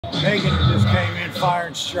Hagen just came in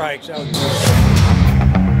firing strikes. That was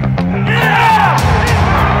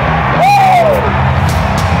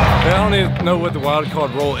I don't even know what the wild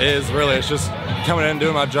card role is, really. It's just coming in and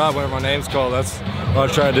doing my job whenever my name's called. That's what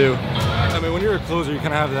I try to do. I mean, when you're a closer, you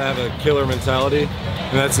kind of have to have a killer mentality.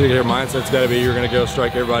 And that's your mindset's got to be you're going to go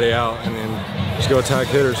strike everybody out and then just go attack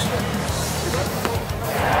hitters. It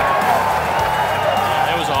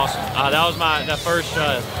was awesome. That was that first,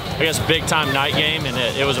 I guess, big-time night game, and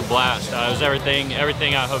it was a blast. It was everything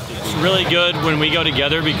I hoped it would. It's really good when we go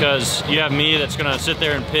together because you have me that's going to sit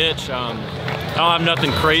there and pitch. I don't have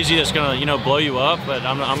nothing crazy that's going to, you know, blow you up, but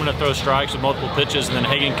I'm going to throw strikes with multiple pitches, and then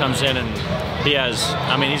Hagen comes in and he has,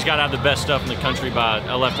 I mean, he's got to have the best stuff in the country by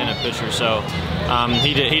a left-handed pitcher. So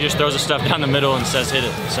he just throws the stuff down the middle and says hit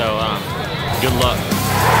it. So good luck.